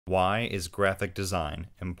Why is graphic design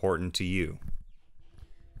important to you?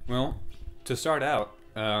 Well, to start out,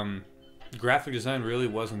 graphic design really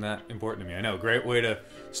wasn't that important to me. I know, great way to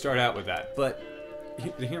start out with that. But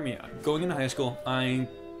hear me out. Going into high school, I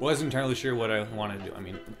wasn't entirely sure what I wanted to do. I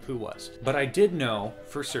mean, who was? But I did know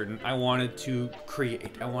for certain I wanted to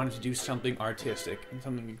create. I wanted to do something artistic and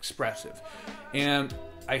something expressive. And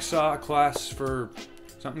I saw a class for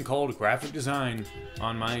something called graphic design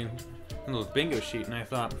on my little bingo sheet, and I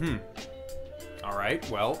thought, all right,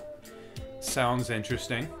 well, sounds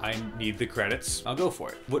interesting. I need the credits. I'll go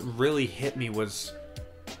for it. What really hit me was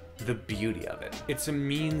the beauty of it. It's a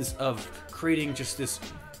means of creating just this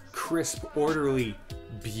crisp, orderly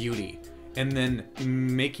beauty and then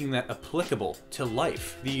making that applicable to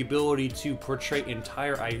life. The ability to portray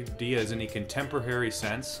entire ideas in a contemporary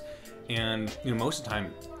sense, and most of the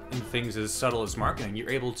time in things as subtle as marketing,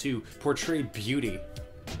 you're able to portray beauty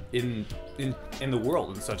in the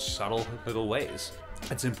world in such subtle little ways.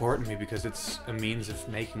 It's important to me because it's a means of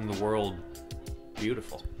making the world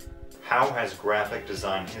beautiful. How has graphic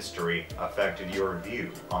design history affected your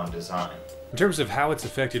view on design? In terms of how it's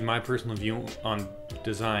affected my personal view on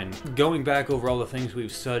design, going back over all the things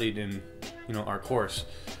we've studied in our course,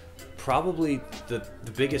 probably the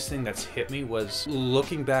biggest thing that's hit me was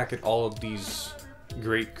looking back at all of these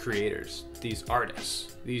great creators, these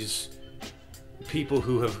artists, these people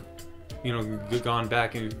who have gone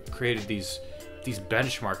back and created these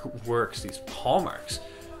benchmark works, these hallmarks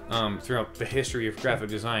throughout the history of graphic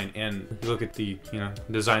design. And you look at the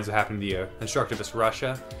designs that happened in the constructivist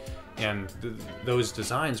Russia, and those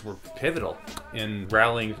designs were pivotal in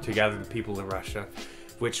rallying together the people of Russia,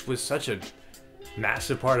 which was such a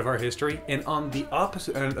massive part of our history. And on the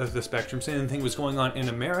opposite end of the spectrum, same thing was going on in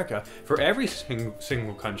America. For every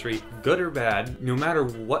single country, good or bad, no matter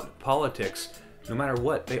what politics, no matter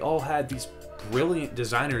what, they all had these brilliant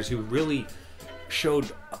designers who really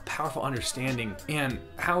showed a powerful understanding. And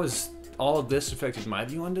how has all of this affected my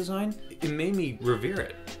view on design? It made me revere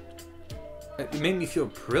it. It made me feel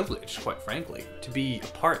privileged, quite frankly, to be a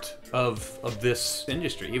part of this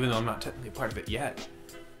industry, even though I'm not technically a part of it yet.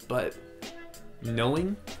 But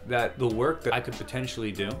knowing that the work that I could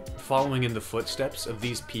potentially do, following in the footsteps of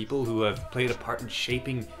these people who have played a part in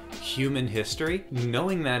shaping human history,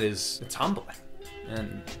 knowing that it's humbling.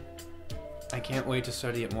 And I can't wait to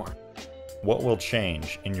study it more. What will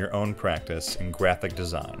change in your own practice in graphic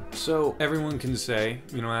design? So everyone can say,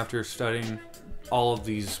 after studying all of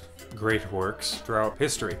these great works throughout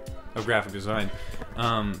history of graphic design,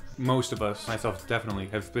 most of us, myself definitely,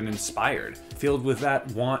 have been inspired, filled with that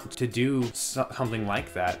want to do something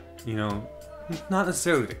like that, not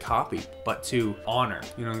necessarily to copy, but to honor,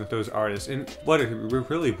 those artists. And what it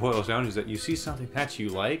really boils down to is that you see something that you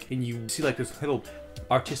like, and you see like this little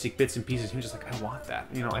artistic bits and pieces, and you're just like, I want that,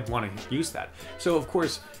 I want to use that. So of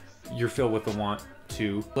course, you're filled with the want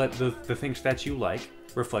to let the things that you like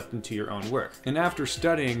reflect into your own work. And after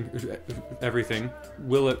studying everything,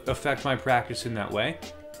 will it affect my practice in that way?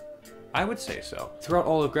 I would say so. Throughout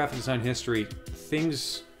all of graphic design history,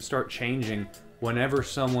 things start changing whenever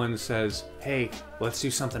someone says, hey, let's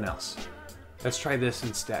do something else. Let's try this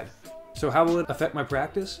instead. So how will it affect my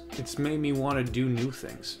practice? It's made me want to do new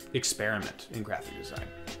things, experiment in graphic design.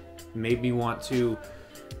 Made me want to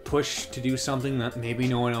push to do something that maybe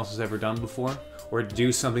no one else has ever done before, or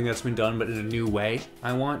do something that's been done but in a new way.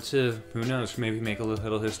 I want to, who knows, maybe make a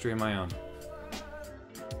little history of my own.